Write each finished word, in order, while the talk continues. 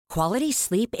Quality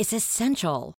sleep is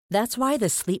essential. That's why the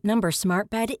Sleep Number Smart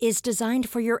Bed is designed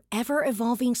for your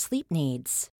ever-evolving sleep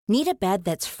needs. Need a bed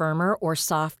that's firmer or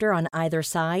softer on either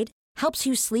side? Helps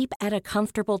you sleep at a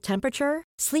comfortable temperature?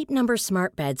 Sleep Number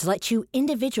Smart Beds let you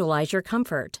individualize your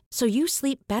comfort, so you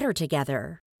sleep better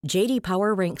together. J.D.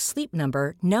 Power ranks Sleep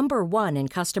Number number 1 in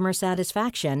customer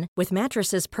satisfaction with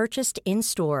mattresses purchased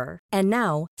in-store. And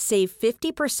now, save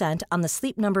 50% on the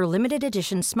Sleep Number Limited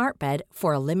Edition Smart Bed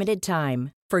for a limited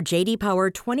time. For J.D. Power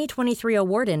 2023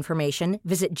 award information,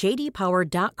 visit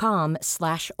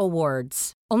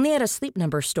jdpower.com/awards. Only at a Sleep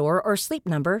Number store or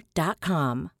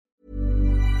sleepnumber.com.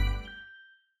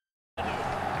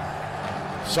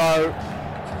 So,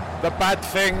 the bad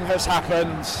thing has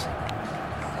happened.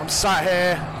 I'm sat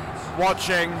here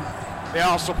watching the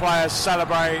Arsenal players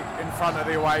celebrate in front of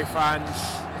the away fans.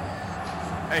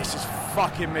 This is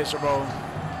fucking miserable.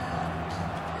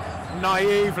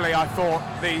 Naively, I thought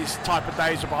these type of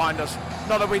days are behind us.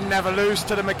 Not that we'd never lose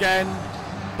to them again,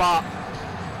 but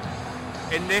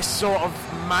in this sort of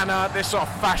manner, this sort of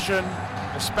fashion,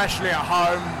 especially at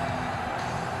home,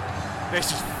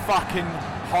 this is fucking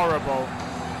horrible.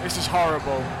 This is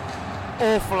horrible.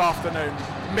 Awful afternoon.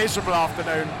 Miserable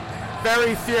afternoon.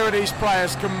 Very few of the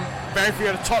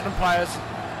Tottenham players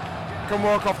can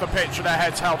walk off the pitch with their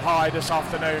heads held high this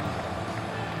afternoon.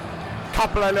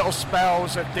 Couple of little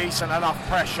spells of decent enough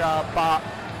pressure, but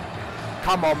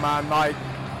come on, man, like,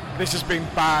 this has been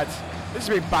bad. This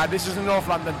is a North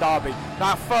London derby.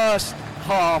 That first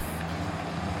half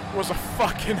was a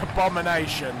fucking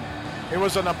abomination. It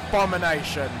was an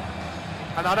abomination.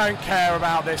 And I don't care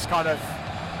about this kind of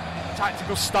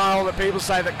tactical style that people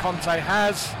say that Conte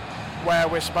has, where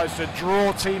we're supposed to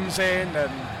draw teams in and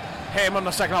hit them on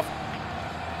the second half.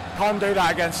 Can't do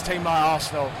that against a team like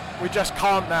Arsenal. We just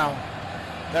can't now.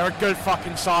 They're a good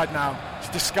fucking side now. It's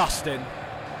disgusting.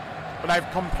 But they've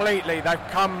come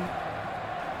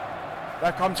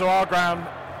to our ground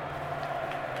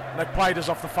and they've played us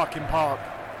off the fucking park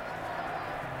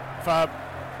for,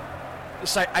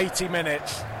 let's say, 80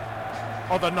 minutes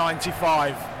of the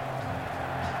 95.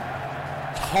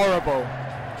 Horrible.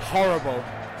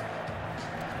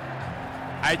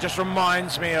 It just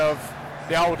reminds me of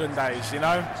the olden days, you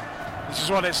know? This is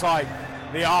what it's like.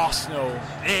 The Arsenal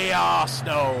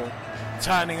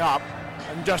turning up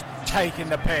and just taking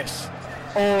the piss.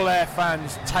 All their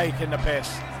fans taking the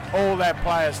piss. All their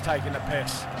players taking the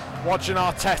piss. Watching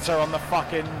Arteta on the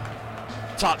fucking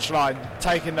touchline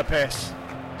taking the piss.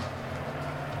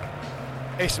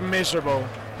 It's miserable.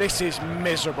 This is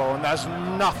miserable, and there's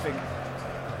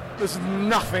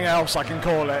nothing else I can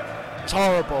call it. It's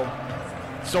horrible.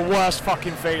 It's the worst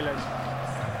fucking feeling.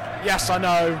 Yes, I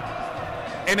know.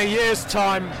 In a year's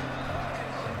time,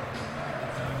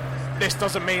 this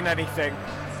doesn't mean anything.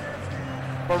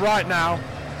 But right now,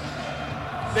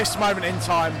 this moment in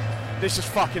time, this is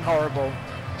fucking horrible.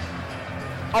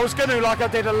 I was going to, like I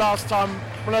did the last time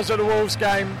when I was at the Wolves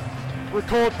game,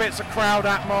 record bits of crowd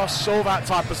atmos, all that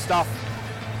type of stuff.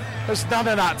 There's none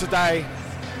of that today.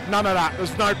 None of that.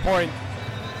 There's no point.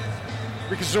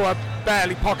 Because there were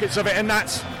barely pockets of it, and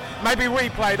that's, maybe we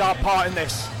played our part in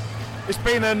this. It's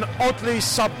been an oddly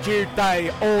subdued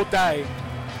day, all day.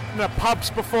 In the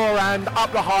pubs beforehand,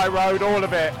 up the high road, all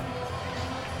of it.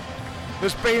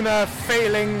 There's been a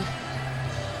feeling,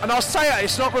 and I'll say it,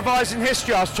 it's not revising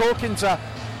history. I was talking to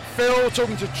Phil,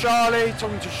 talking to Charlie,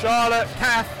 talking to Charlotte,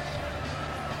 Kath.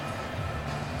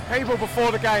 People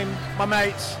before the game, my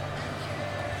mates.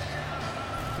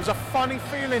 There's a funny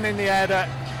feeling in the air that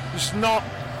it's not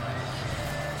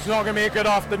going to be a good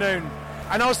afternoon.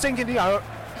 And I was thinking, you know,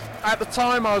 at the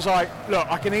time I was like, look,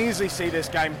 I can easily see this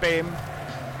game being,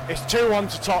 it's 2-1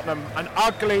 to Tottenham, an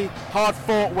ugly,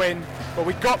 hard-fought win, but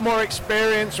we got more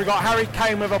experience, we got Harry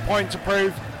Kane with a point to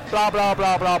prove, blah, blah,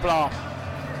 blah, blah, blah.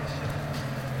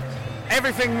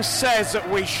 Everything says that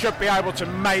we should be able to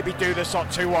maybe do this at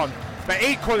 2-1. But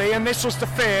equally, and this was the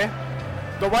fear,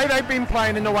 the way they've been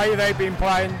playing and the way they've been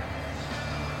playing,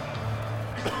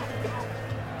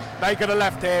 they could have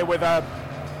left here with a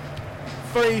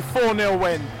 3-4-0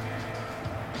 win.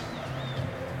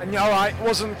 And you're right, it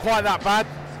wasn't quite that bad.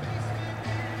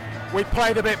 We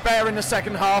played a bit better in the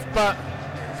second half, but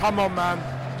come on, man.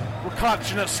 We're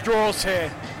clutching at straws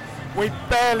here. We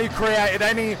barely created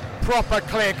any proper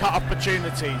clear-cut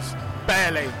opportunities.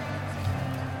 Barely.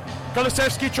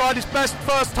 Kulusevski tried his best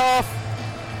first half.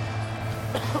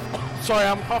 Sorry,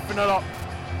 I'm coughing a lot.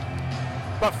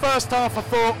 But first half, I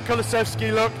thought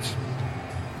Kulusevski looked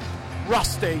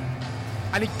rusty.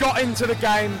 And he got into the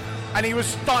game, and he was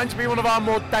starting to be one of our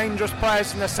more dangerous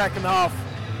players in the second half.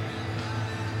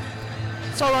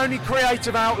 It's our only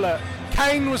creative outlet.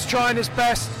 Kane was trying his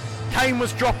best. Kane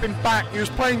was dropping back. He was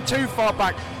playing too far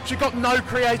back. She got no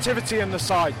creativity in the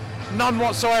side. None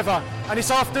whatsoever. And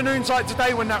it's afternoons like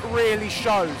today when that really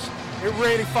shows. It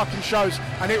really fucking shows.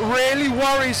 And it really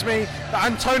worries me that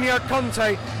Antonio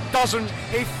Conte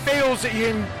he feels that he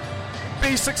can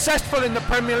be successful in the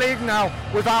Premier League now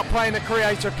without playing a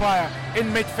creative player in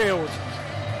midfield.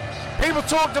 People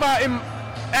talked about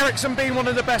Eriksen being one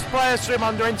of the best players to him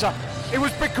under Inter. It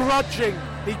was begrudging.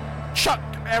 He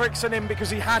chucked Eriksen in because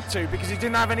he had to, because he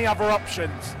didn't have any other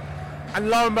options. And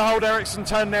lo and behold, Eriksen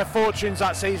turned their fortunes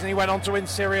that season. He went on to win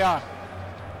Serie A.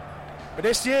 But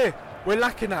this year, we're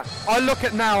lacking that. I look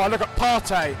at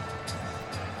Partey.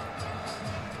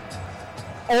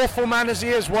 Awful man as he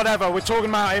is, whatever. We're talking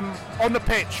about him on the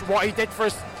pitch, what he did for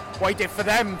us, what he did for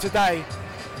them today.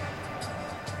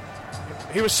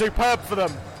 He was superb for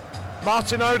them.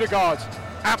 Martin Odegaard,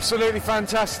 absolutely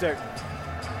fantastic.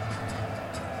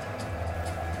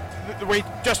 We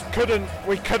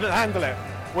couldn't handle it.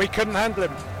 We couldn't handle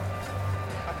him.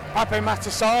 Pape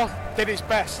Matar did his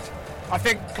best. I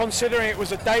think, considering it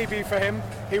was a debut for him,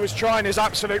 he was trying his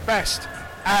absolute best,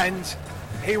 and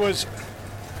he was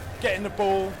getting the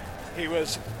ball, he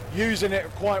was using it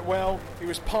quite well, he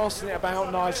was passing it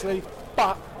about nicely,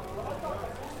 but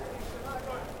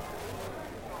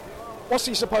what's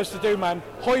he supposed to do, man?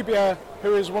 Højbjerg,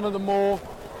 who is one of the more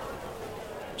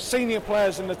senior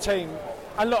players in the team,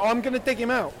 and look, I'm going to dig him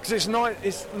out, because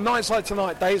it's nights like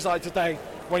tonight, days like today,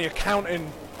 when you're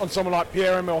counting on someone like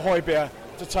Pierre-Emile Højbjerg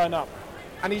to turn up,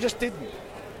 and he just didn't.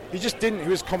 He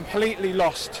was completely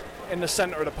lost in the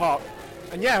centre of the park.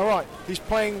 And yeah, all right, he's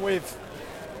playing with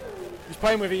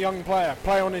a young player,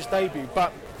 on his debut,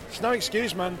 but it's no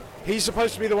excuse, man. He's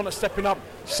supposed to be the one that's stepping up.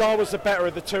 Sarr was the better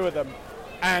of the two of them.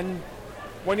 And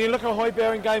when you look at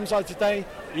Højbjerg in games like today,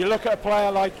 you look at a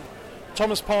player like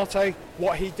Thomas Partey,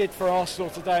 what he did for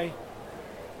Arsenal today.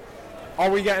 Are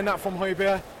we getting that from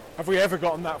Højbjerg? Have we ever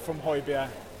gotten that from Højbjerg?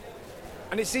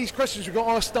 And it's these questions we've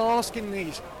got to start asking,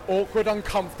 these awkward,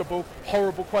 uncomfortable,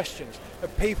 horrible questions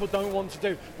that people don't want to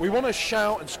do. We want to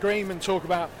shout and scream and talk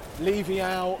about Levy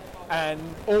out and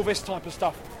all this type of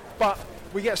stuff, but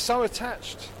we get so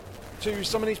attached to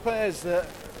some of these players that,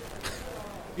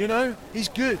 you know, he's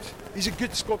good. He's a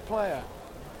good squad player,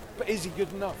 but is he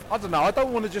good enough? I don't know. I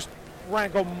don't want to just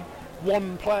rag on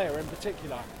one player in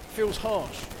particular. It feels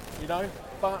harsh, you know,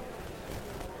 but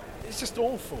it's just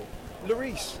awful.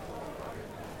 Lloris.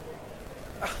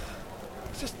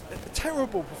 It's just a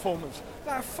terrible performance.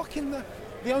 That fucking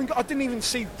the own goal. I didn't even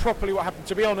see properly what happened,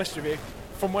 to be honest with you.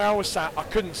 From where I was sat, I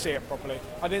couldn't see it properly.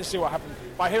 I didn't see what happened.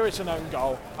 But I hear it's an own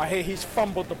goal. I hear he's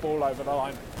fumbled the ball over the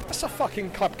line. That's a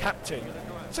fucking club captain.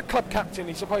 It's a club captain.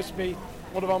 He's supposed to be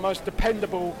one of our most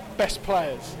dependable, best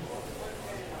players.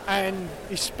 And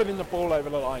he's spilling the ball over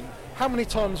the line. How many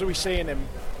times are we seeing him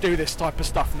do this type of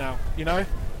stuff now, you know?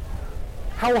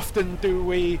 How often do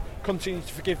we continue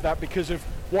to forgive that because of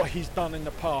what he's done in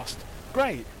the past?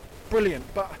 Great, brilliant,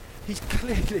 but he's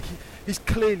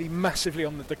clearly massively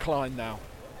on the decline now.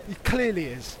 He clearly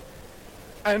is.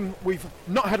 And we've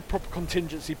not had a proper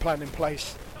contingency plan in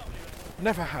place.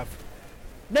 Never have.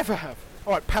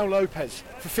 All right, Pau Lopez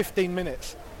for 15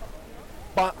 minutes.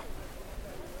 But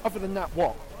other than that,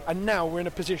 what? And now we're in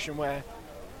a position where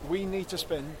we need to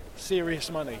spend serious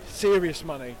money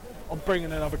on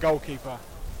bringing another goalkeeper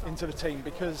into the team,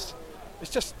 because it's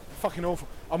just fucking awful.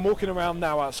 I'm walking around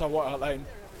now outside White Hart Lane,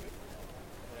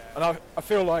 and I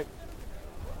feel like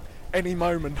any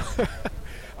moment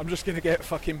I'm just going to get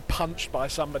fucking punched by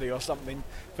somebody or something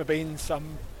for being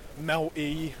some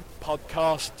melty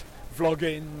podcast,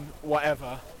 vlogging,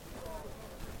 whatever.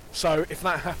 So if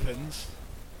that happens,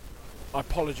 I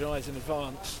apologise in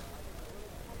advance.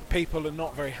 People are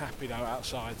not very happy though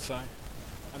outside, so,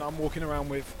 and I'm walking around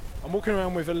with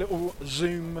a little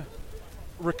Zoom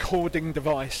recording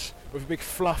device with a big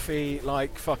fluffy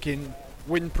like fucking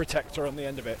wind protector on the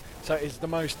end of it. So it's the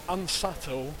most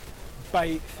unsubtle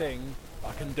bait thing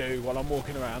I can do while I'm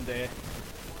walking around here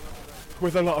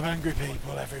with a lot of angry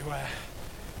people everywhere.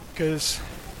 Because,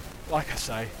 like I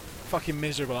say, fucking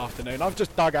miserable afternoon. I've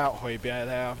just dug out Højbjerg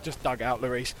there. I've just dug out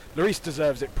Lloris. Lloris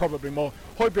deserves it probably more.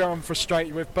 Højbjerg I'm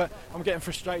frustrated with, but I'm getting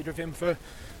frustrated with him for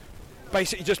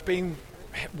basically just being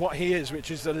what he is, which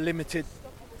is a limited,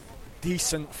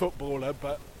 decent footballer,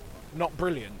 but not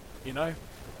brilliant, you know.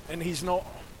 And he's not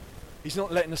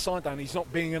letting the side down. He's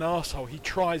not being an arsehole. He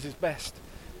tries his best,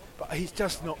 but he's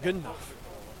just not good enough.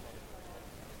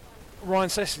 Ryan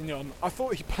Sessegnon, I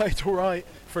thought he played all right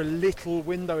for a little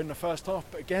window in the first half,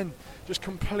 but again, just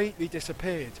completely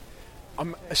disappeared.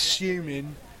 I'm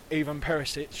assuming Ivan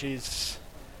Perisic is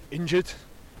injured,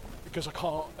 because I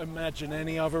can't imagine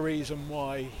any other reason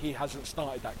why he hasn't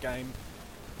started that game,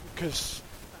 because,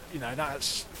 you know,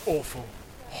 that's awful.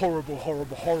 Horrible,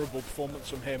 horrible, horrible performance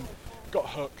from him. Got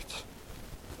hooked.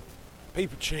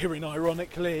 People cheering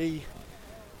ironically.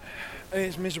 And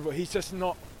it's miserable. He's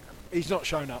not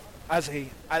shown up, has he,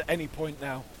 at any point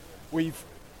now. We've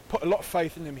put a lot of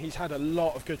faith in him. He's had a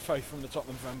lot of good faith from the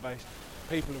Tottenham fan base.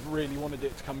 People have really wanted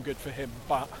it to come good for him,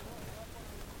 but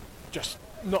just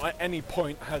not at any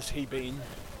point has he been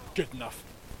good enough.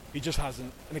 He just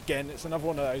hasn't. And again, it's another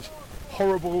one of those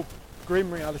horrible, grim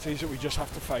realities that we just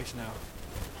have to face now.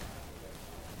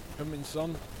 Heung-min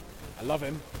Son, I love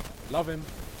him.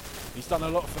 He's done a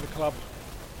lot for the club.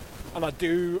 And I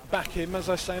do back him, as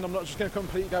I was saying, I'm not just going to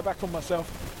completely go back on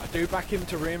myself. I do back him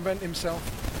to reinvent himself,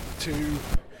 to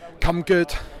come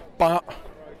good, but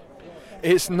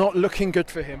it's not looking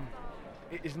good for him.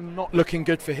 It is not looking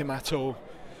good for him at all.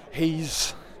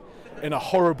 He's in a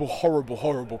horrible, horrible,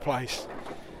 horrible place.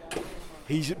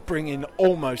 He's bringing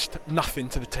almost nothing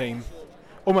to the team.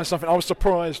 Almost nothing. I was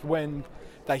surprised when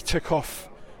they took off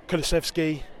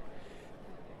Kulusevski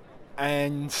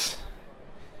and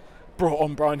brought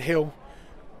on Bryan Gil.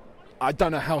 I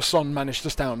don't know how Son managed to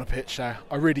stay on the pitch there.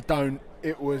 I really don't.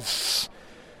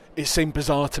 It seemed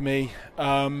bizarre to me.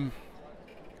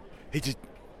 He did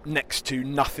next to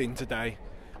nothing today.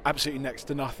 Absolutely next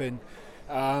to nothing.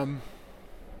 I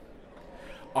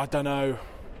don't know.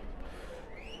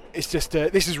 It's just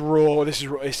this is raw.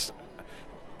 It's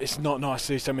not nice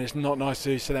to do. I mean, it's not nice to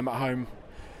do to them at home.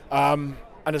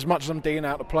 And as much as I'm digging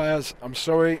out the players, I'm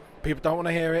sorry, people don't want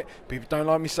to hear it. People don't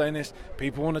like me saying this.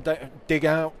 People want to dig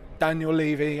out Daniel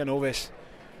Levy and all this.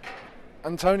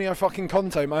 Antonio fucking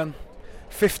Conte, man.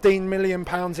 £15 million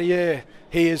a year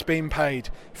he is being paid.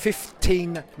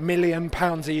 £15 million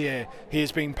a year he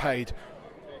is being paid.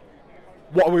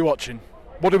 What are we watching?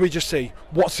 What did we just see?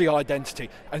 What's the identity?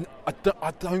 And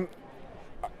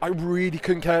I really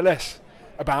couldn't care less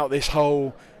about this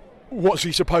whole, what's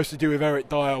he supposed to do with Eric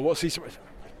Dyer?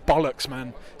 Bollocks,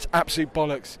 man. It's absolute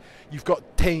bollocks. You've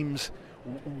got teams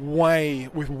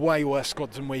with way worse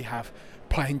squads than we have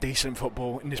playing decent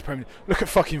football in this Premier League. Look at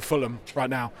fucking Fulham right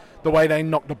now. The way they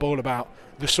knock the ball about,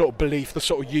 the sort of belief, the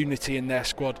sort of unity in their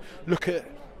squad. Look at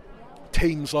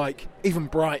teams like even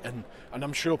Brighton, and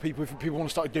I'm sure if people want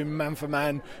to start doing man for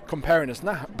man comparing us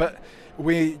now, but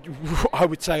I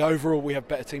would say overall we have a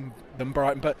better team than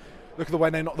Brighton. But look at the way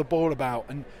they knock the ball about.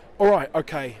 And all right,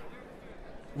 okay,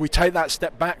 we take that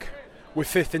step back. We're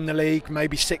 5th in the league,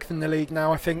 maybe 6th in the league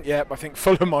now, I think. Yeah, I think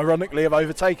Fulham, ironically, have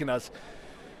overtaken us.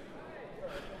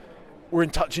 We're in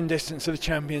touching distance of the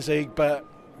Champions League, but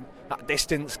that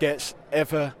distance gets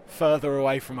ever further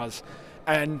away from us.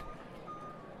 And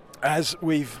as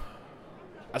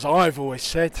I've always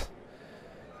said,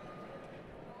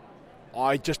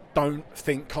 I just don't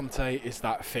think Conte is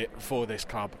that fit for this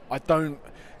club. I don't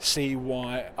see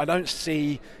why. I don't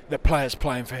see the players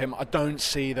playing for him. I don't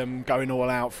see them going all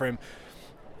out for him.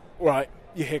 Right,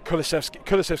 you hear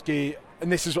Kulusevski,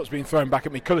 and this is what's being thrown back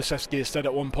at me. Kulusevski has said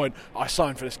at one point, I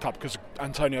signed for this club because of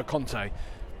Antonio Conte.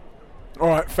 All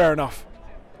right, fair enough.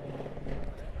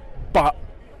 But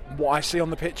what I see on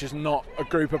the pitch is not a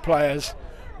group of players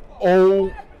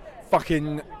all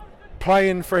fucking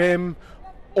playing for him,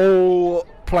 all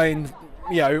playing,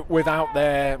 without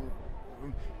their...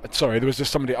 Sorry, there was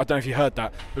just somebody, I don't know if you heard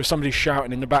that, there was somebody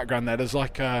shouting in the background there. There's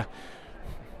like I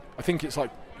think it's like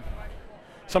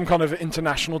some kind of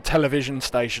international television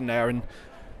station there, and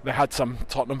they had some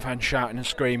Tottenham fans shouting and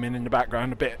screaming in the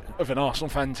background, a bit of an Arsenal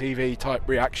fan TV type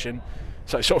reaction,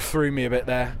 so it sort of threw me a bit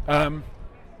there.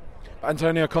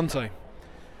 Antonio Conte,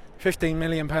 £15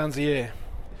 million a year.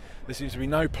 There seems to be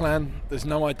no plan, there's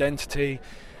no identity.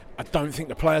 I don't think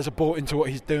the players are bought into what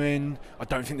he's doing. I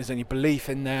don't think there's any belief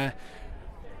in there.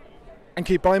 And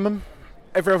can you blame him?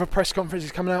 Every other press conference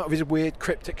he's coming out of his weird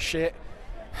cryptic shit,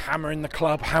 hammering the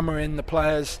club, hammering the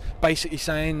players, basically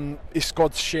saying his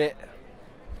squad's shit.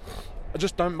 I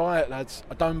just don't buy it, lads.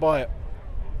 I don't buy it.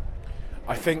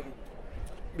 I think,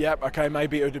 okay,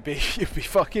 maybe it'd be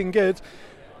fucking good,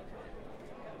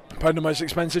 paying the most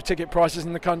expensive ticket prices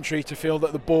in the country, to feel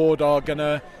that the board are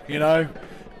gonna,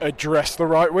 address the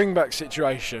right wing back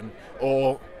situation,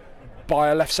 or buy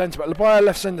a left centre back. Buy a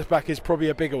left centre back is probably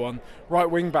a bigger one. Right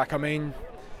wing back, I mean,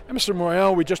 Emerson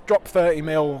Royale, we just dropped 30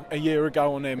 mil a year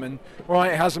ago on him, and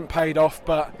right, it hasn't paid off,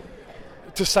 but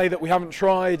to say that we haven't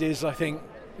tried is, I think,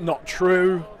 not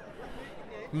true.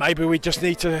 Maybe we just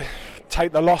need to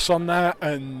take the loss on that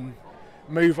and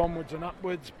move onwards and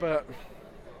upwards, but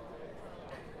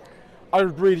I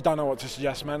really don't know what to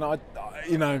suggest, man.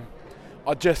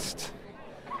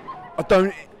 I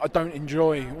don't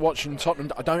enjoy watching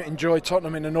Tottenham. I don't enjoy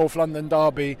Tottenham in a North London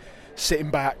derby,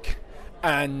 sitting back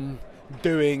and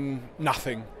doing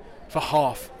nothing for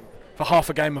half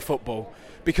a game of football,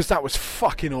 because that was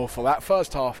fucking awful. That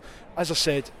first half, as I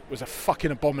said, was a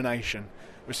fucking abomination.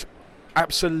 It was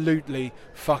absolutely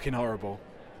fucking horrible.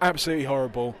 Absolutely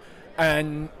horrible.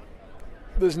 And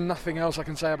there's nothing else I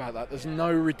can say about that. There's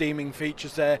no redeeming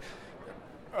features there.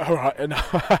 All right, and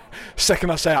second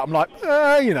I say it, I'm like,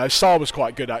 Sarr was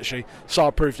quite good actually.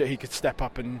 Sarr proved that he could step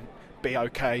up and be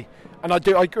okay. And I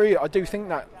agree. I do think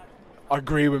that. I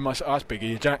agree with myself. That's big of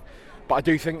you, Jack. But I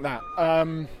do think that.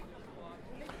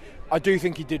 I do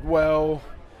think he did well.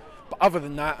 But other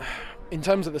than that, in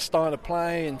terms of the style of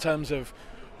play, in terms of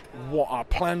what our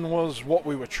plan was, what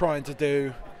we were trying to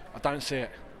do, I don't see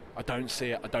it. I don't see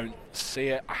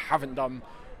it. I haven't done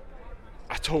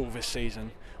at all this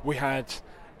season. We had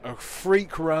a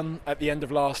freak run at the end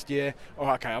of last year. Oh,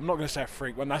 okay, I'm not going to say a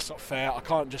freak run. That's not fair. I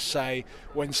can't just say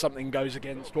when something goes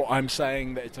against what I'm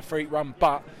saying that it's a freak run.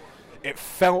 But it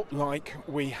felt like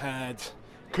we had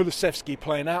Kulusevski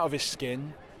playing out of his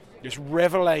skin, this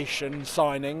revelation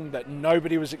signing that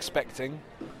nobody was expecting,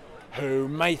 who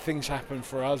made things happen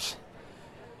for us.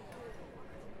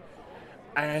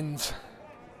 And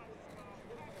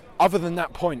other than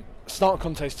that point, start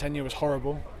Conte's tenure was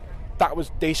horrible. That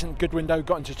was decent, good window,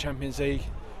 got into Champions League.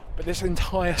 But this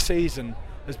entire season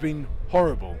has been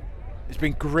horrible. It's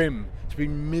been grim. It's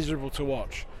been miserable to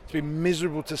watch. It's been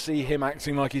miserable to see him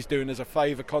acting like he's doing us a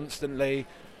favour constantly.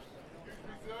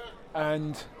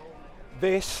 And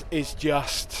this is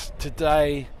just,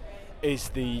 today is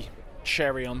the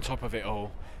cherry on top of it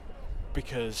all.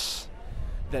 Because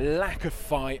the lack of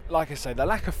fight, like I say, the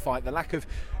lack of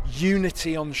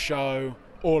unity on show,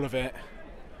 all of it,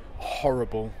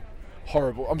 horrible.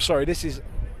 I'm sorry, this is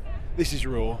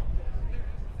raw.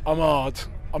 I'm hard.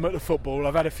 I'm at the football.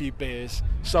 I've had a few beers,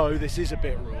 so this is a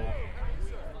bit raw.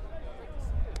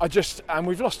 And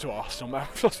we've lost to Arsenal, man.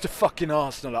 We've lost to fucking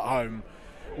Arsenal at home.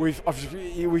 We've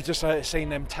just seen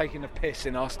them taking a piss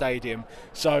in our stadium.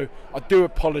 So I do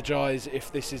apologise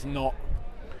if this is not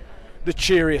the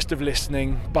cheeriest of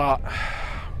listening, but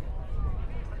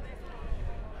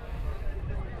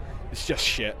it's just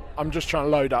shit. I'm just trying to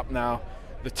load up now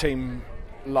the team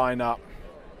lineup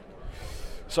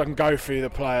so I can go through the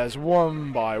players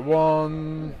one by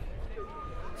one.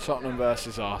 Tottenham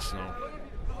versus Arsenal.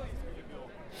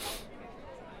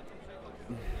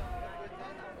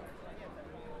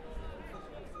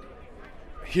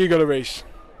 Hugo Lloris.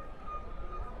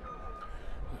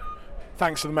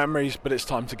 Thanks for the memories, but it's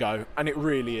time to go. And it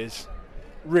really is.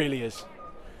 Really is.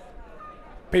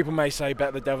 People may say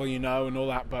bet the devil you know and all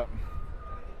that, but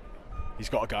he's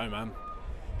got to go, man.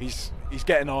 He's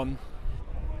getting on.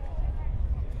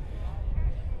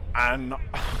 And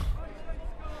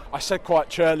I said quite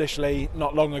churlishly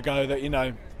not long ago that,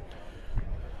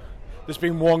 there's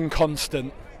been one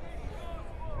constant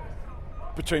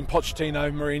between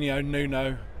Pochettino, Mourinho,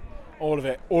 Nuno, all of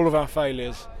it, all of our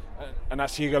failures, and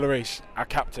that's Hugo Lloris, our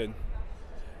captain.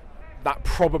 That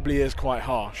probably is quite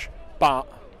harsh,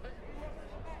 but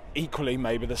equally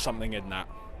maybe there's something in that.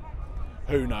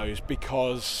 Who knows?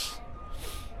 Because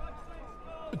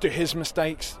do his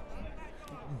mistakes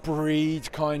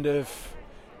breed kind of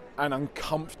an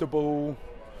uncomfortable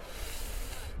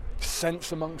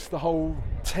sense amongst the whole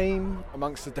team,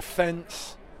 amongst the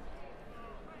defence?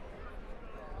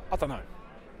 I don't know.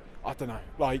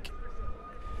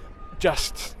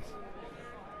 Just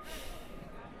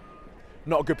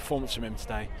not a good performance from him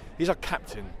today. He's our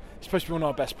captain. He's supposed to be one of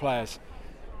our best players.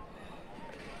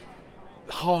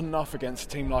 Hard enough against a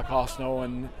team like Arsenal,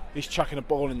 and he's chucking a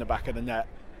ball in the back of the net.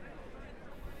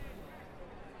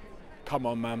 Come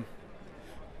on, man.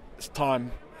 It's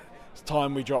time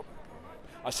we drop.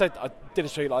 I did a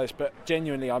tweet like this, but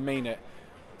genuinely I mean it.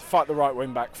 Fuck the right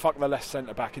wing back, fuck the left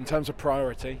centre back. In terms of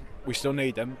priority, we still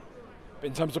need them. But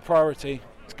in terms of priority,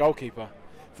 it's goalkeeper.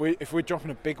 If we're dropping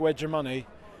a big wedge of money,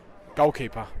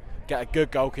 goalkeeper. Get a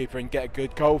good goalkeeper in, get a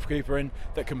good goalkeeper in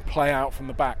that can play out from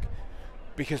the back.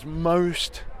 Because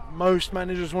most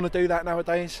managers want to do that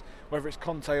nowadays, whether it's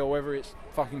Conte or whether it's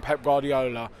fucking Pep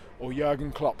Guardiola or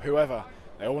Jurgen Klopp, whoever.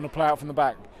 They all want to play out from the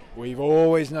back. We've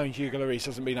always known Hugo Lloris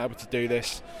hasn't been able to do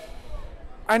this.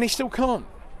 And he still can't.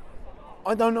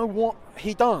 I don't know what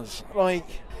he does.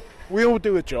 We all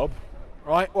do a job,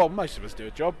 right? Well, most of us do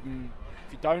a job, and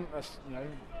if you don't, that's,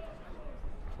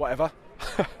 whatever.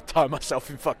 Tie myself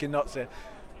in fucking knots here.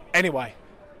 Anyway,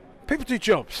 people do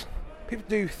jobs. People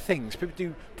do things. People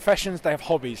do professions. They have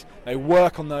hobbies. They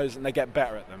work on those, and they get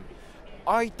better at them.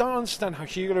 I don't understand how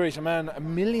Hugo Lloris, a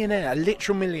millionaire, a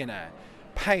literal millionaire,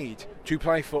 paid to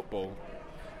play football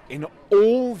in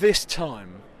all this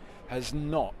time has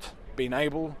not been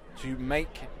able to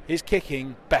make his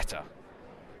kicking better.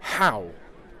 How?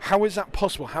 How is that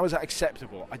possible? How is that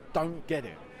acceptable? I don't get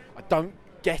it. I don't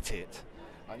get it.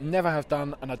 I never have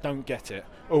done, and I don't get it.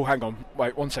 Oh, hang on.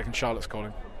 Wait, 1 second. Charlotte's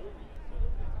calling.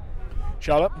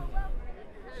 Charlotte?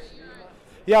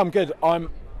 Yeah, I'm good. I'm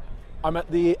at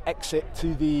the exit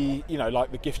to the,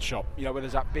 like the gift shop, where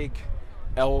there's that big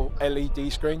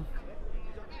LED screen.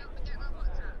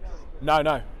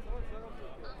 No.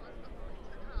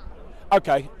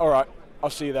 Okay, alright. I'll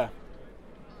see you there.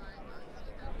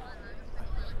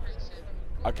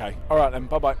 Okay, alright then,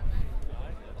 bye-bye.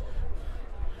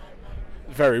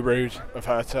 Very rude of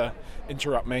her to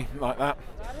interrupt me like that.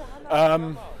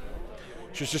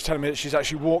 She was just telling me that she's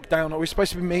actually walked down. Are we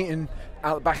supposed to be meeting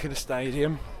out the back of the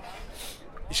stadium?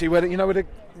 You see where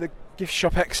the gift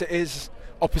shop exit is?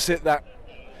 Opposite that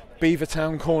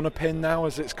Beavertown corner pin now,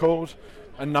 as it's called,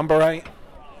 and number 8.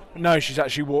 No, she's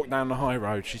actually walked down the high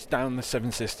road. She's down the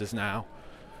Seven Sisters now.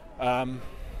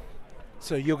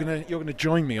 So you're gonna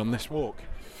join me on this walk.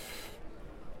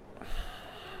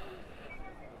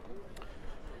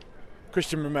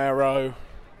 Christian Romero.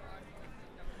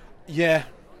 Yeah,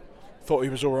 thought he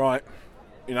was all right.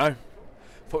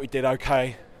 Thought he did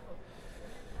okay.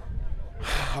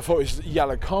 I thought his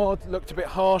yellow card looked a bit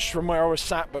harsh from where I was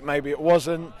sat, but maybe it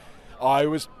wasn't. I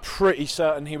was pretty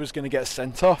certain he was going to get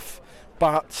sent off,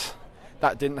 but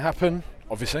that didn't happen,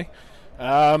 obviously.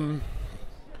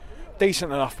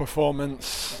 Decent enough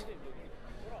performance.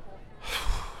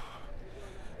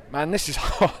 Man, this is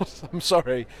hard. I'm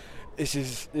sorry. This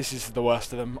is the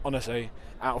worst of them, honestly.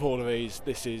 Out of all of these,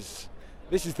 this is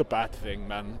the bad thing,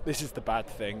 man. This is the bad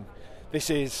thing. This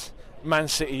is Man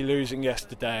City losing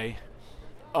yesterday,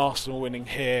 Arsenal winning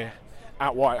here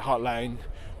at White Hart Lane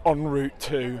en route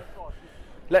to,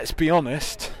 let's be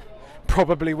honest,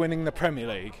 probably winning the Premier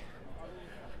League.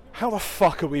 How the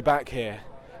fuck are we back here?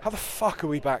 How the fuck are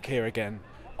we back here again?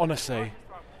 Honestly,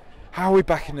 how are we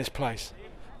back in this place?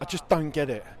 I just don't get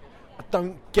it. I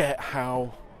don't get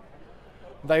how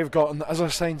they've gotten, as I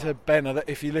was saying to Ben, that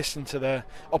if you listen to the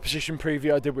opposition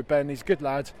preview I did with Ben, he's a good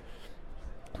lad.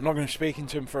 I'm not going to be speaking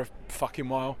to him for a fucking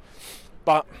while,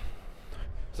 but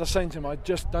as I was saying to him, I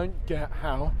just don't get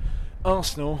how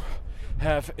Arsenal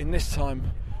have in this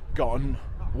time gotten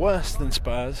worse than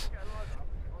Spurs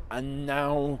and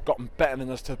now gotten better than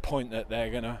us to the point that they're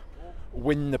going to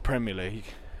win the Premier League.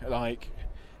 Like,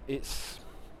 it's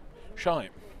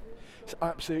shite. It's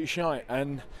absolutely shite,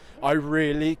 and I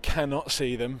really cannot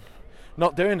see them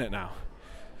not doing it now.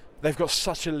 They've got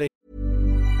such a lead.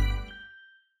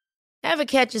 Ever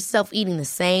catch yourself eating the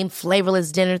same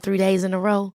flavorless dinner 3 days in a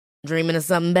row? Dreaming of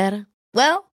something better?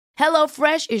 Well,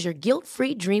 HelloFresh is your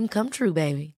guilt-free dream come true,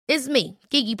 baby. It's me,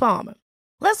 Keke Palmer.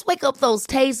 Let's wake up those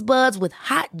taste buds with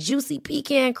hot, juicy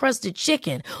pecan-crusted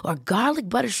chicken or garlic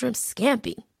butter shrimp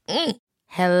scampi.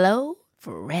 Hello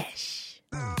Fresh.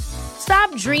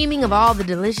 Stop dreaming of all the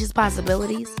delicious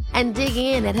possibilities and dig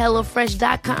in at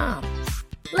HelloFresh.com.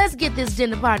 Let's get this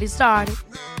dinner party started.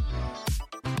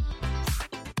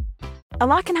 A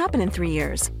lot can happen in 3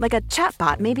 years, like a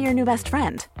chatbot may be your new best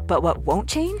friend. But what won't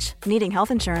change? Needing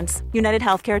health insurance. United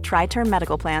Healthcare Tri-Term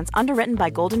Medical Plans, underwritten by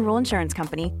Golden Rule Insurance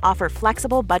Company, offer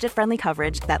flexible, budget-friendly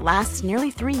coverage that lasts nearly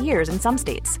 3 years in some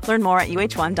states. Learn more at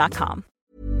UH1.com.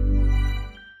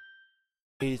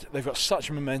 They've got such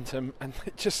momentum, and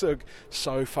they just look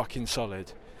so fucking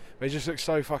solid. They just look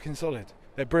so fucking solid.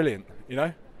 They're brilliant,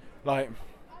 Like,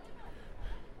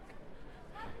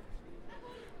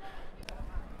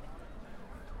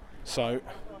 so,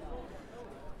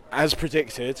 as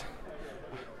predicted,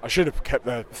 I should have kept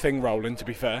the thing rolling, to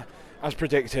be fair. As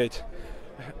predicted,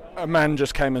 a man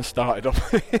just came and started on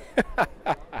me.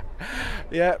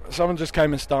 Yeah, someone just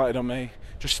came and started on me,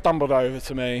 just stumbled over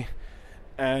to me,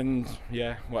 and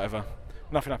yeah, whatever.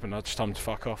 Nothing happened, I just told him to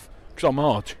fuck off. Because I'm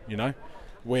hard,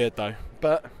 Weird though.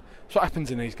 But that's what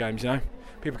happens in these games,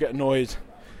 People get annoyed.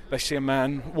 They see a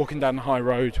man walking down the high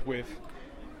road with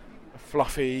a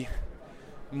fluffy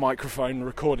microphone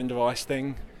recording device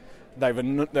thing. They're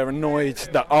annoyed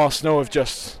that Arsenal have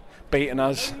just beaten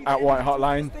us at White Hart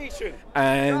Lane,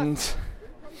 and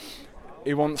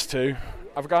he wants to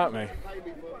have a go at me.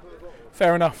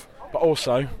 Fair enough, but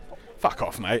also, fuck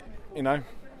off, mate.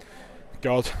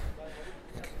 God,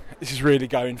 this is really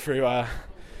going through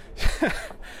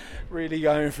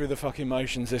the fucking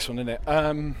motions, this one, isn't it?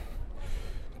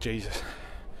 Jesus,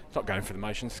 it's not going through the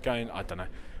motions, it's going, I don't know,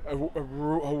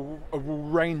 a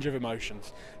range of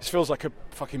emotions. This feels like a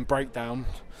fucking breakdown,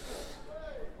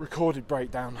 recorded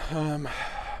breakdown.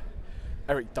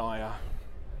 Eric Dyer,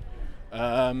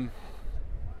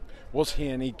 Was he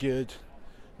any good?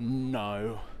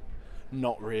 No,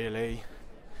 not really,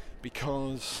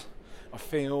 because I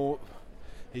feel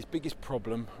his biggest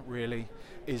problem really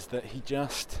is that he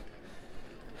just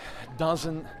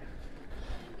doesn't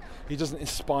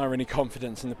inspire any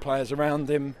confidence in the players around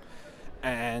him,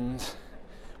 and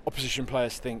opposition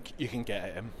players think you can get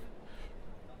at him.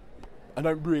 I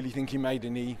don't really think he made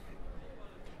any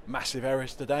massive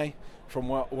errors today from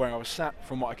where I was sat,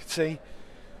 from what I could see.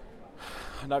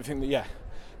 I don't think there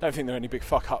are any big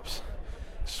fuck-ups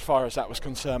as far as that was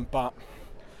concerned, but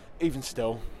even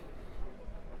still,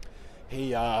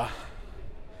 he,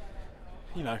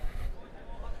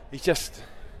 he's just...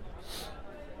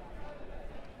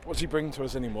 What does he bring to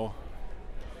us anymore?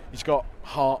 He's got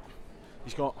heart,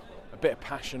 he's got a bit of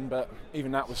passion, but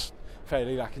even that was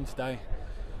fairly lacking today.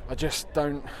 I just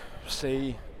don't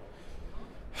see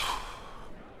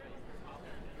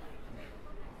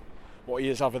what he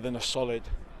is other than a solid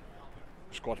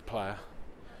squad player.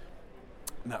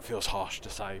 And that feels harsh to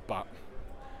say, but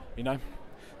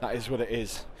that is what it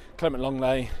is. Clement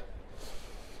Longley,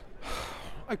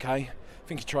 okay, I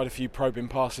think he tried a few probing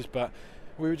passes, but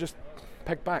we were just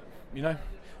pegged back,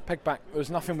 pegged back. There was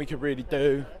nothing we could really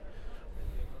do.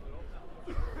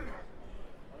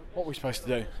 What are we supposed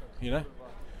to do,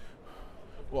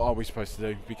 What are we supposed to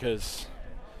do? Because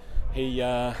he's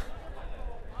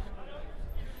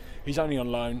only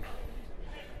on loan.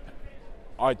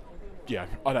 I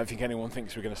don't think anyone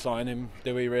thinks we're going to sign him,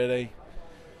 do we really?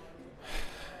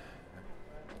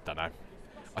 Don't know.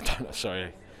 I don't know.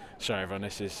 Sorry everyone,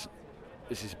 this is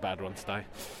a bad one today.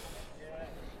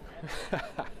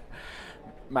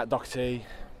 Matt Doherty,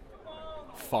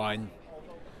 fine,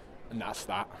 and that's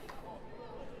that.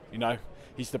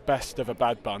 He's the best of a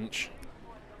bad bunch.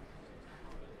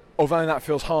 Although that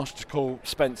feels harsh to call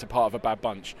Spence a part of a bad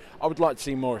bunch, I would like to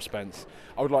see more of Spence.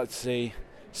 I would like to see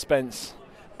Spence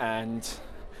and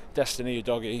Destiny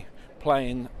Udogie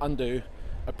playing under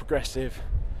a progressive,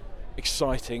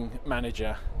 exciting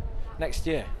manager next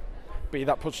year. Be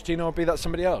that Pochettino or be that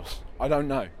somebody else. I don't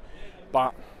know.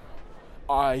 But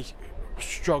I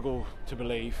struggle to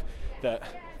believe that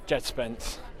Jed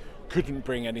Spence couldn't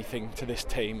bring anything to this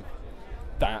team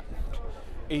that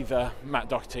either Matt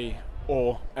Doherty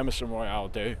or Emerson Royale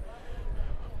do.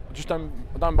 I just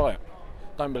don't buy it.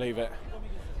 Don't believe it.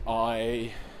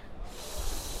 I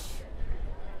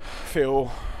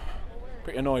feel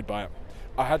pretty annoyed by it.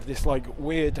 I had this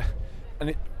weird, and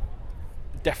it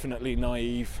definitely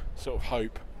naive sort of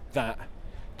hope that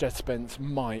Jed Spence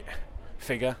might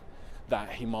figure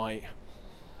that he might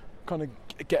kind of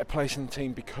get a place in the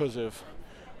team because of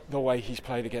the way he's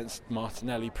played against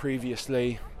Martinelli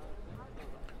previously.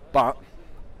 But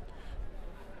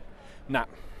nah,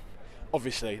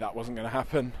 obviously that wasn't going to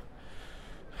happen.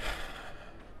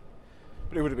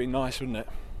 But it would have been nice, wouldn't it?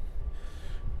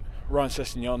 Ryan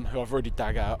Sessegnon, who I've already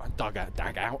dug out on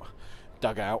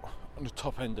the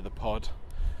top end of the pod,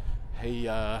 he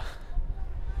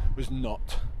was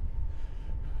not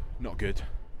good.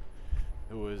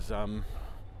 There was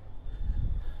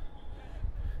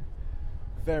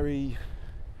very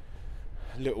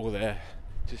little there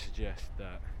to suggest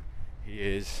that he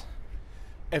is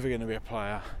ever going to be a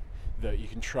player that you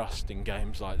can trust in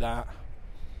games like that.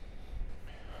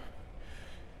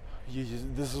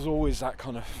 There's always that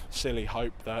kind of silly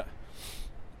hope that,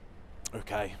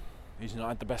 okay, he's not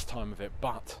had the best time of it,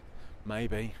 but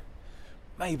maybe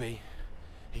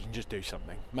he can just do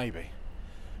something, maybe.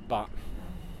 But,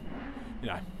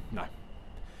 no,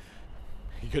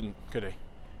 he couldn't, could he?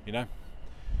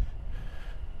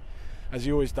 As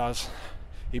he always does,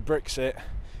 he bricks it.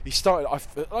 He started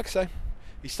off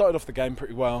the game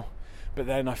pretty well, but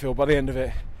then I feel by the end of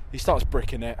it, he starts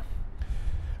bricking it.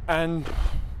 And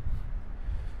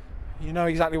you know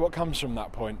exactly what comes from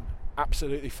that point.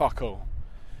 Absolutely fuck all.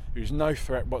 There was no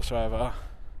threat whatsoever.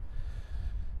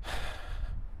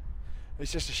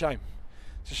 It's just a shame.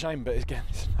 It's a shame, but again,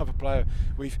 it's another player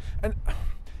and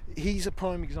he's a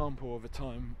prime example of a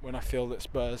time when I feel that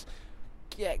Spurs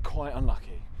get quite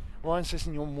unlucky. Ryan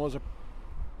Sessegnon was a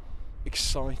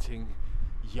exciting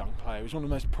young player. He was one of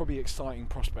the most probably exciting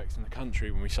prospects in the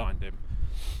country when we signed him.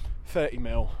 30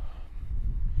 mil.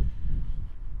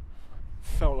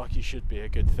 Felt like he should be a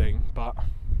good thing, but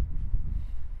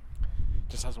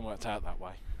just hasn't worked out that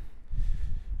way.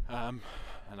 And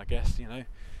I guess, you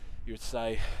would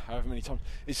say however many times.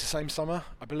 It's the same summer,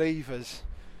 I believe, as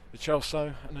the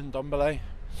Chelsea and Ndombele.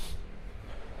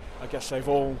 I guess they've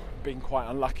all been quite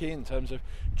unlucky in terms of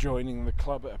joining the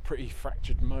club at a pretty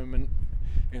fractured moment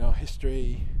in our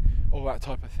history, all that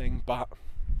type of thing. But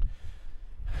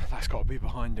that's got to be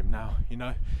behind him now. You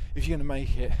know, if you're going to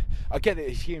make it, I get it.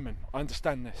 He's human. I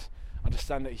understand this. I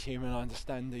understand that he's human. I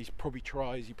understand that he probably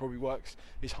tries. He probably works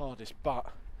his hardest, but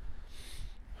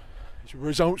it's a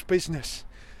results business.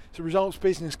 It's a results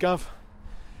business, Gov,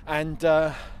 and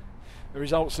the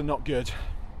results are not good.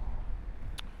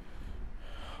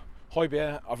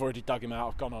 Højbjerg, I've already dug him out.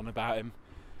 I've gone on about him.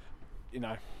 You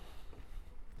know,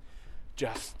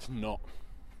 just not.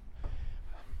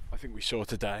 I think we saw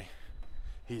today,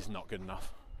 he's not good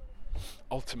enough.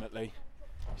 Ultimately,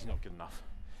 he's not good enough.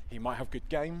 He might have good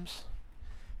games.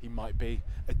 He might be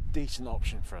a decent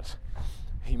option for us.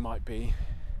 He might be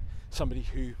somebody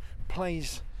who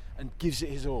plays and gives it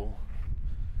his all.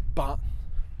 But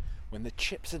when the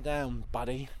chips are down,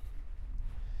 buddy,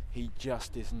 he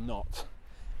just is not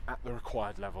at the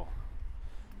required level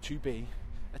to be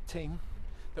a team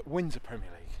that wins a Premier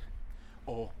League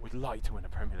or would like to win a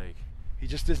Premier League. He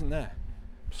just isn't there.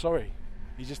 Sorry,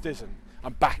 he just isn't.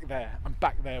 I'm back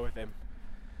there with him.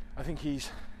 I think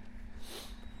he's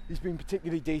been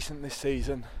particularly decent this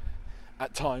season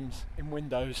at times in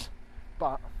windows,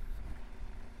 but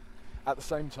at the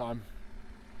same time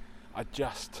I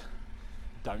just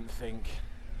don't think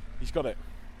he's got it.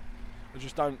 I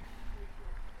just don't.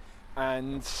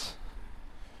 And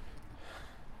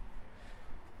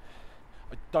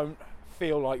I don't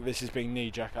feel like this is being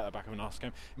knee-jerk at the back of an Arsenal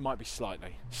game. It might be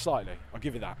slightly, I'll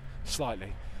give you that,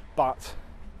 slightly, but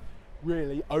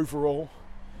really overall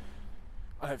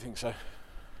I don't think so.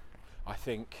 I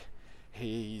think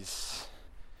he's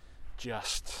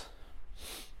just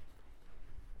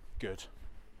good.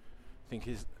 I think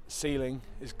his ceiling,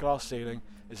 his glass ceiling,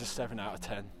 is a 7 out of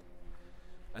 10,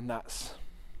 and that's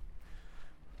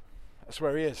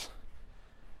where he is.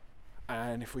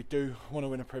 And if we do want to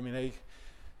win a Premier League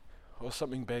or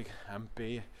something big and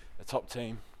be a top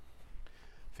team,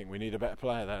 I think we need a better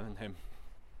player there than him.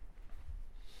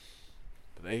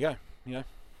 But there you go, you know,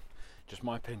 just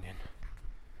my opinion.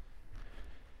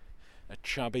 A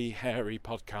chubby, hairy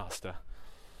podcaster.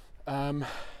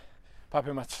 Pape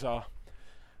Matar,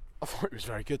 I thought it was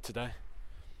very good today,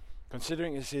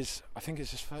 considering it's his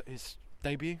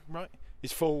debut, right?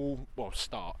 His full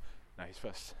start. No,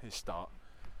 his start.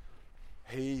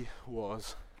 He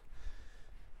was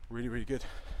really, really good.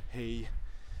 He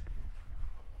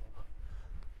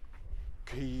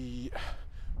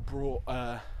brought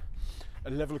a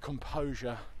level of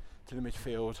composure to the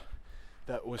midfield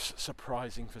that was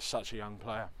surprising for such a young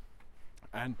player.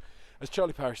 And as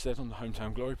Charlie Parish said on the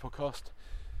Hometown Glory podcast,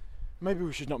 maybe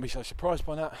we should not be so surprised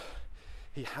by that.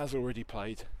 He has already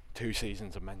played 2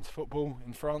 seasons of men's football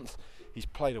in France. He's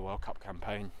played a World Cup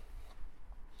campaign.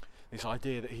 This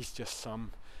idea that he's just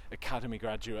some academy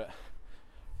graduate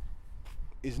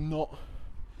is not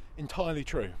entirely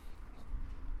true.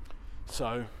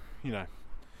 So, you know,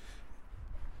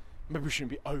 maybe we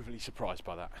shouldn't be overly surprised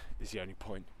by that, is the only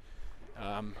point.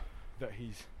 That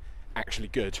he's actually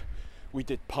good. We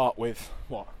did part with,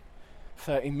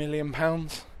 £30 million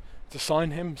to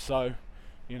sign him, so,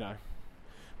 you know,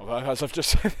 although as I've just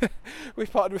said,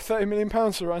 we've parted with £30 million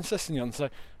for Ryan Sessegnon, so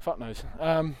fuck knows.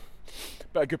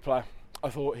 But a good player. I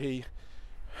thought he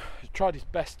tried his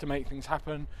best to make things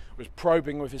happen, was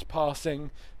probing with his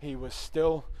passing, he was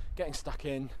still getting stuck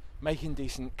in, making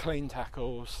decent clean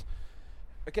tackles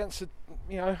against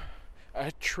a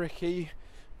tricky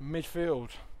midfield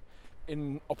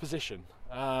in opposition.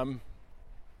 It's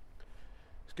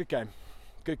a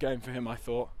good game for him, I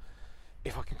thought,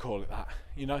 if I can call it that,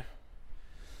 you know.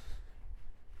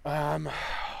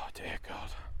 Oh dear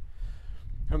God,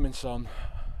 Heung-min Son,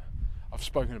 I've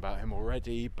spoken about him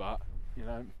already, but you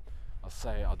know,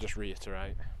 I'll just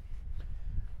reiterate.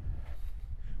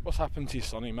 What's happened to you,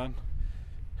 Sonny, man?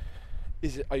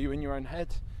 Are you in your own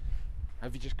head?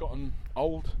 Have you just gotten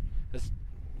old? Has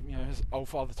old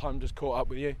Father Time just caught up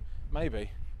with you?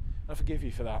 Maybe. I forgive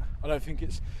you for that. I don't think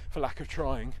it's for lack of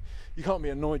trying. You can't be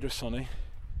annoyed with Sonny.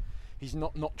 He's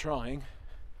not trying.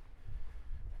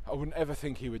 I wouldn't ever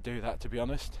think he would do that, to be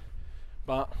honest.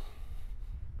 But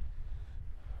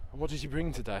what did you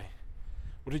bring today?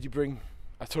 What did you bring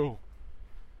at all?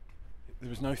 There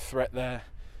was no threat there.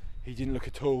 He didn't look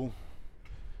at all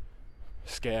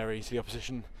scary to the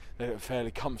opposition. They looked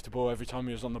fairly comfortable every time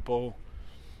he was on the ball.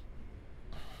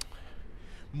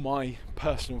 My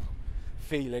personal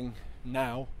feeling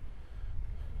now,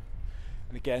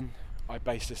 and again, I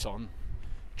base this on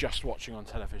just watching on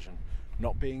television,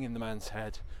 not being in the man's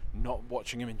head, not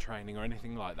watching him in training or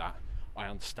anything like that. I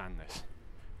understand this,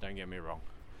 don't get me wrong,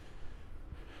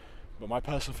 but my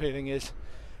personal feeling is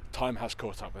time has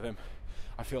caught up with him.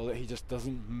 I feel that he just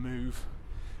doesn't move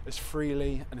as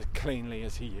freely and as cleanly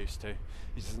as he used to.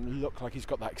 He doesn't look like he's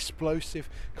got that explosive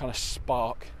kind of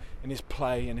spark in his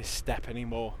play and his step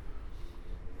anymore.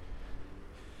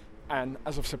 And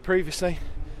as I've said previously,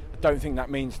 I don't think that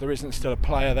means there isn't still a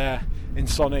player there in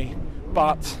Sonny,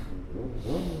 but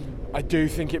I do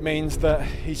think it means that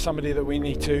he's somebody that we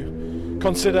need to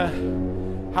consider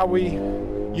how we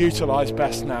utilise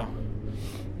best now.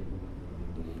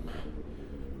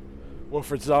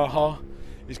 Wilfried Zaha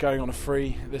is going on a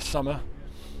free this summer.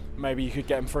 Maybe you could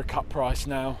get him for a cut price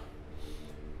now.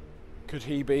 Could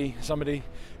he be somebody?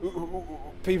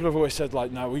 People have always said,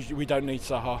 like, no, we don't need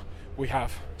Zaha. We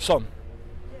have Son.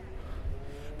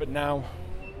 But now,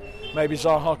 maybe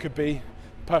Zaha could be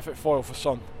perfect foil for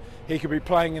Son. He could be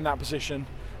playing in that position,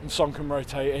 and Son can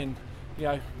rotate in,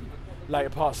 later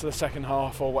parts of the second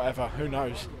half or whatever. Who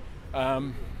knows?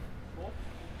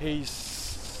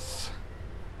 He's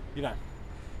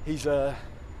a.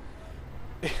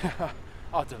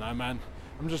 I don't know, man.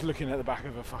 I'm just looking at the back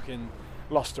of a fucking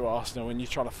Lost to Arsenal when you're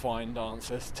trying to find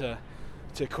answers to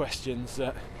questions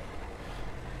that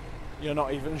you're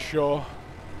not even sure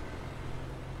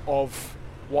of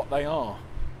what they are.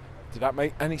 Did that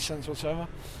make any sense whatsoever?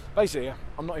 Basically,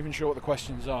 I'm not even sure what the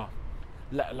questions are,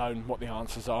 let alone what the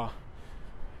answers are.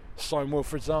 Sign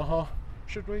Wilfried Zaha?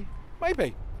 Should we?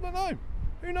 Maybe. I don't know.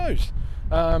 Who knows?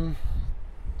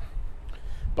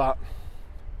 But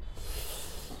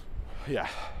yeah,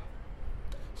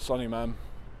 Sonny, man,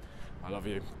 I love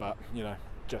you, but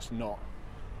just not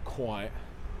quite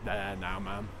there now,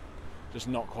 man. Just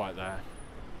not quite there.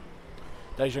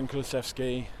 Dejan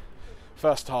Kulusevski,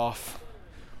 first half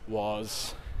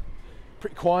was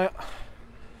pretty quiet.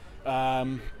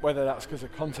 Whether that's because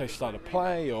of Conte's style of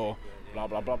play or blah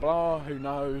blah blah blah, who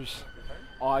knows?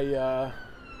 I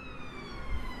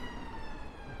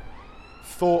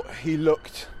thought he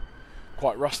looked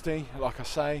quite rusty, like I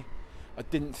say. I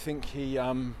didn't think he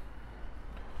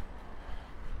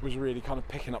was really kind of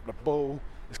picking up the ball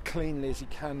as cleanly as he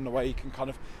can, the way he can kind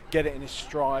of get it in his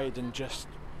stride and just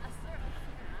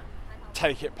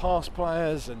take it past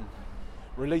players and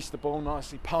release the ball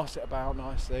nicely, pass it about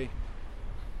nicely.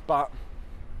 But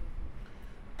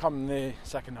come the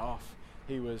second half,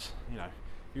 he was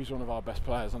one of our best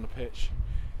players on the pitch.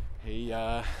 He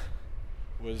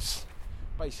was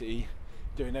basically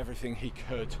doing everything he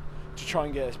could to try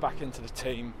and get us back into the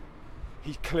team.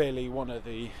 He's clearly one of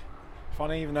the,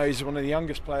 funny, even though he's one of the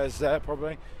youngest players there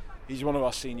probably, he's one of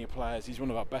our senior players, he's one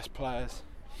of our best players.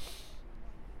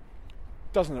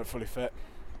 Doesn't look fully fit,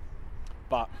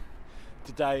 but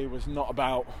today was not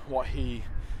about what he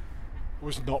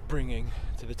was not bringing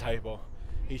to the table.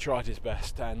 He tried his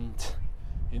best, and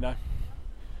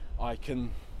I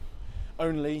can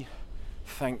only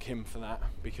thank him for that,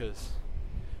 because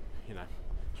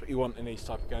it's what you want in these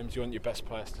type of games. You want your best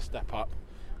players to step up,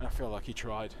 and I feel like he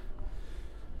tried.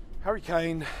 Harry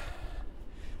Kane,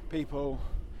 people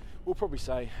will probably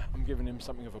say I'm giving him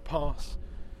something of a pass.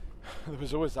 There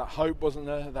was always that hope, wasn't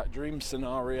there, that dream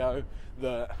scenario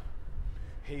that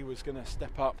he was going to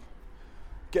step up,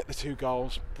 get the 2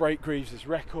 goals, break Greaves'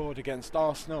 record against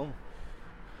Arsenal,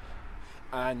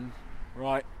 and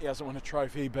right, he hasn't won a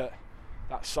trophy, but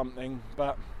that's something.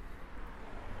 But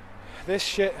this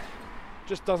shit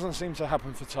just doesn't seem to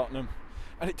happen for Tottenham,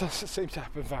 and it doesn't seem to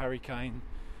happen for Harry Kane.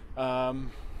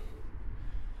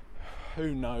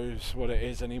 Who knows what it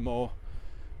is anymore?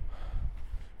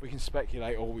 We can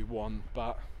speculate all we want,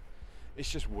 but it's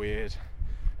just weird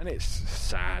and it's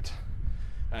sad.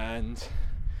 And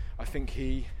I think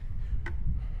he,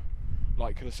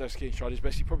 like Kulusevski, tried his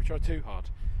best. He probably tried too hard.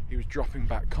 He was dropping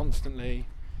back constantly.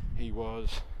 He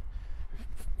was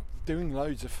doing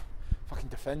loads of fucking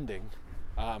defending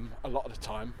a lot of the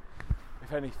time,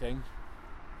 if anything,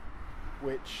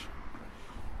 which,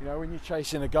 when you're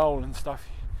chasing a goal and stuff,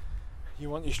 you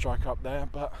want your striker up there,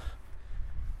 but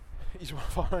he's one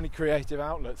of our only creative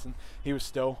outlets, and he was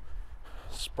still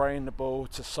spraying the ball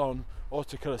to Son or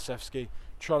to Kulusevski,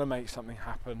 trying to make something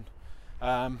happen.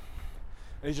 And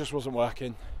it just wasn't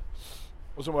working.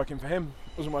 Wasn't working for him,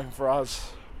 wasn't working for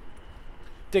us.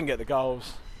 Didn't get the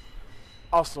goals.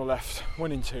 Arsenal left,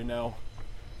 winning 2-0.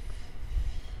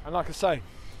 And like I say,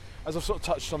 as I've sort of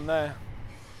touched on there,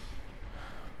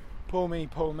 poor me,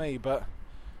 but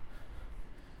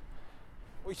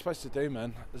what are you supposed to do,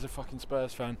 man, as a fucking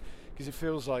Spurs fan? Because it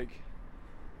feels like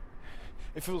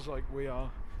we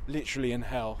are literally in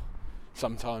hell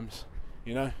sometimes,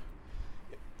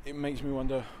 It makes me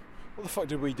wonder, what the fuck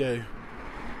did we do?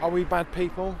 Are we bad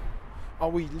people? Are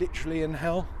we literally in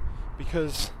hell?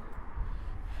 Because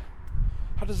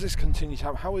how does this continue to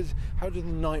happen? How do the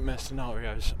nightmare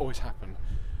scenarios always happen?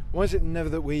 Why is it never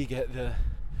that we get the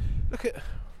Look at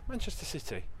Manchester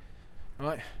City,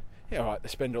 right? Yeah, right, they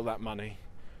spend all that money,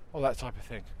 all that type of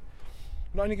thing.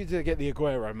 Not only did they get the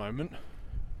Aguero moment,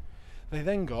 they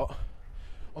then got,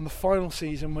 on the final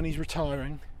season when he's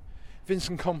retiring,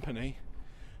 Vincent Kompany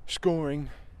scoring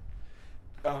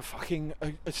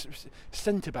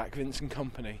centre-back Vincent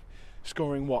Kompany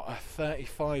scoring a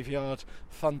 35-yard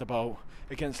thunderbolt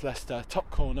against Leicester,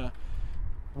 top corner,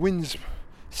 wins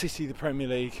City the Premier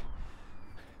League,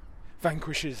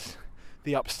 vanquishes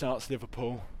the upstarts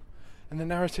Liverpool, and the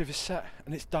narrative is set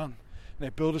and it's done. And they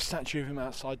build a statue of him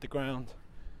outside the ground.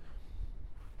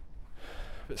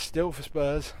 But still for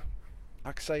Spurs,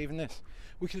 I could say even this,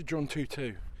 we could have drawn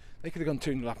 2-2. They could have gone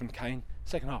 2-0 up and Kane.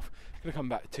 Second half, could have come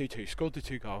back 2-2, scored the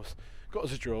 2 goals, got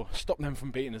us a draw, stopped them from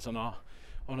beating us on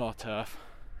our turf.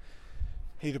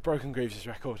 He'd have broken Greaves'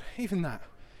 record. Even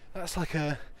that's like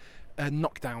a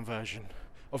knockdown version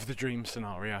of the dream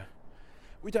scenario.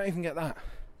 We don't even get that,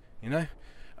 you know?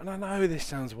 And I know this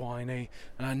sounds whiny,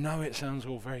 and I know it sounds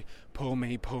all very poor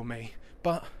me,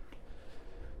 but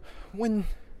when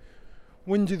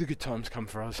do the good times come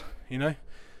for us, you know?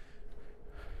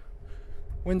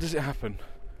 When does it happen?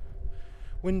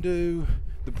 When do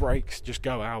the breaks just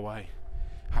go our way?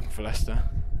 Happen for Leicester,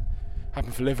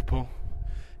 happen for Liverpool.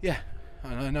 Yeah,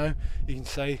 and I know you can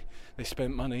say they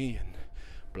spent money and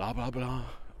blah blah blah,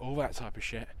 all that type of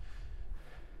shit.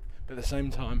 But at the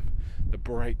same time, the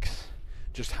breaks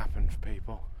just happen for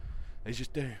people. They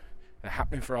just do. They're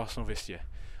happening for Arsenal this year.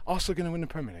 Arsenal are going to win the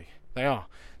Premier League. They are.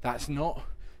 That's not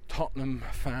Tottenham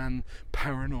fan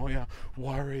paranoia,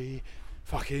 worry,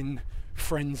 fucking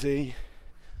frenzy.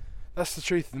 That's the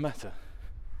truth of the matter.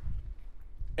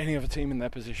 Any other team in their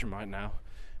position right now,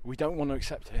 we don't want to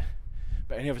accept it,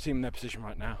 but any other team in their position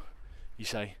right now, you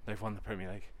say they've won the Premier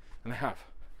League. And they have.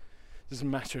 It doesn't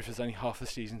matter if there's only half the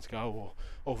season to go or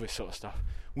all this sort of stuff.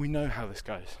 We know how this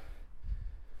goes.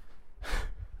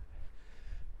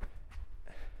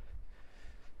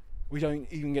 We don't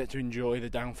even get to enjoy the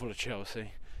downfall of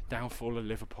Chelsea, downfall of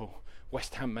Liverpool,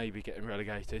 West Ham maybe getting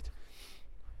relegated,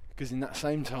 because in that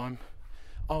same time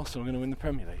Arsenal are going to win the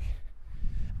Premier League,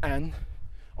 and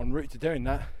en route to doing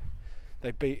that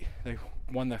they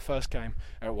won their first game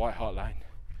at White Hart Lane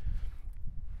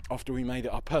after we made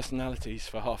it our personalities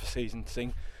for half a season to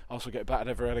sing Arsenal get battered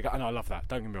everywhere they go. And I love that,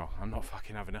 don't get me wrong, I'm not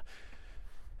fucking having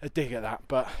a dig at that,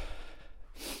 but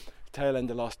tail end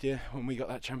of last year when we got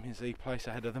that Champions League place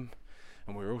ahead of them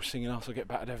and we were all singing Arsenal get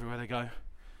battered everywhere they go,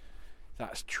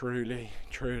 that's truly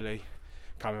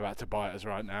coming back to bite us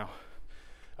right now.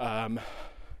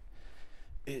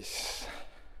 It's,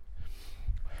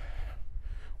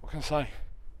 what can I say,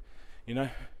 you know,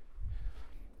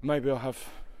 maybe I'll have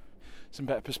some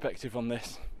better perspective on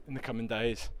this in the coming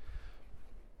days.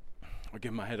 I'll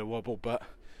give my head a wobble, but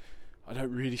I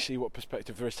don't really see what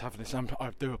perspective there is to have this.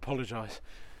 I do apologise.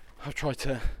 I've tried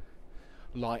to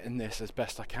lighten this as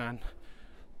best I can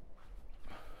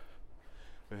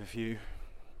with a few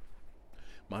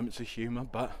moments of humour,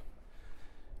 but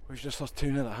we've just lost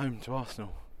 2-0 at home to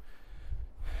Arsenal.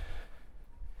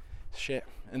 Shit,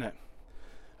 innit?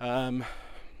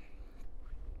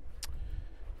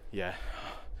 Yeah,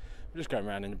 I'm just going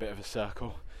around in a bit of a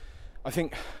circle. I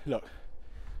think, look,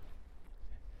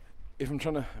 if I'm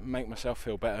trying to make myself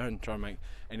feel better and try and make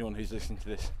anyone who's listening to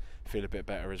this feel a bit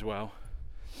better as well,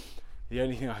 the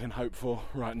only thing I can hope for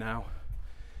right now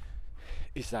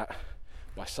is that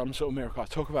by some sort of miracle, I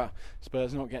talk about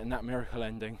Spurs not getting that miracle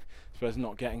ending, Spurs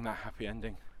not getting that happy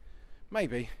ending.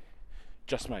 Maybe,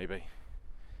 just maybe.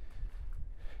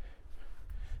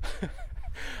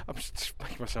 I'm just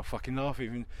making myself fucking laugh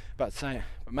even about to say it,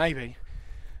 but maybe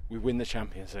we win the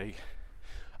Champions League,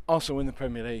 Arsenal win the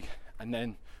Premier League, and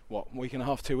then what, week and a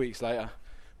half, 2 weeks later,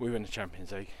 we win the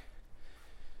Champions League.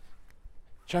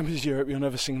 Champions Europe, you'll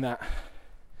never sing that,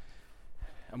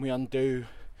 and we undo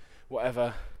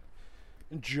whatever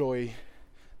joy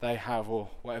they have or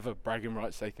whatever bragging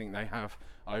rights they think they have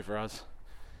over us.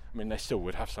 I mean, they still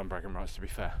would have some bragging rights, to be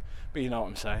fair, but you know what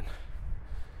I'm saying.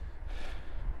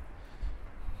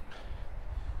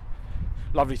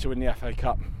 Lovely to win the FA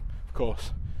Cup, of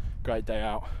course. Great day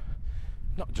out.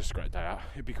 Not just a great day out,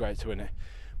 it'd be great to win it,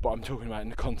 but I'm talking about in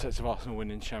the context of Arsenal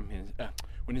winning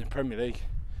the Premier League.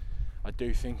 I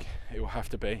do think it will have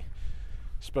to be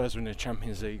Spurs winning the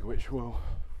Champions League, which will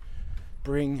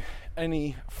bring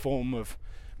any form of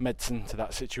medicine to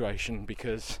that situation,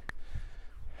 because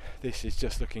this is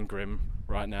just looking grim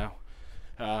right now.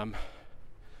 So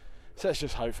let's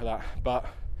just hope for that. But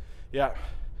yeah,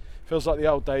 feels like the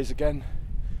old days again.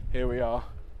 Here we are.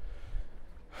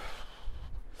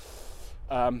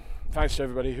 Thanks to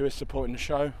everybody who is supporting the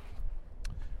show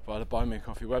via the Buy Me a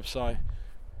Coffee website.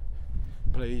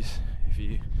 please, if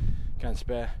you can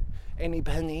spare any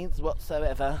pennies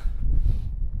whatsoever.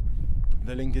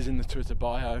 The link is in the Twitter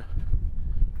bio.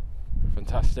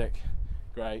 Fantastic,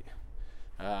 great.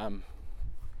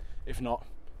 If not,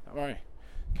 don't worry,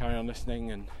 carry on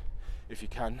listening, and if you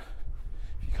can't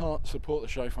support the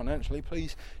show financially,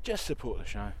 please just support the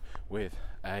show with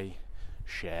a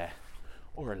share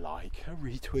or a like, a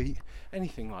retweet,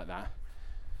 anything like that.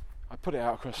 I put it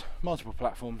out across multiple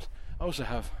platforms. I also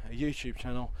have a YouTube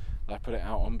channel that I put it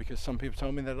out on because some people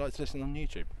told me they like to listen on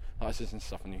YouTube. I like to listen to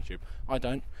stuff on YouTube. I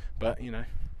don't, but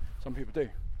some people do.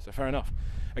 So fair enough.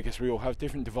 I guess we all have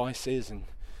different devices and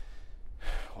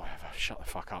whatever. Shut the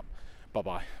fuck up.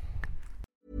 Bye-bye.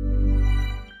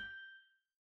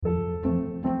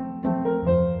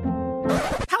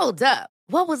 Hold up.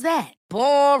 What was that?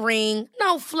 Boring.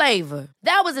 No flavor.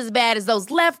 That was as bad as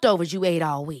those leftovers you ate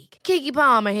all week. Keke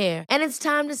Palmer here, and it's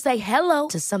time to say hello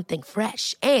to something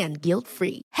fresh and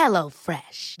guilt-free. Hello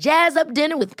Fresh. Jazz up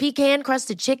dinner with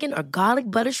pecan-crusted chicken or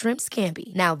garlic butter shrimp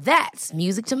scampi. Now that's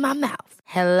music to my mouth.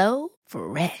 Hello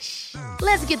Fresh.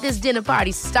 Let's get this dinner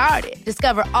party started.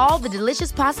 Discover all the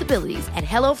delicious possibilities at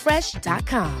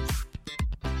HelloFresh.com.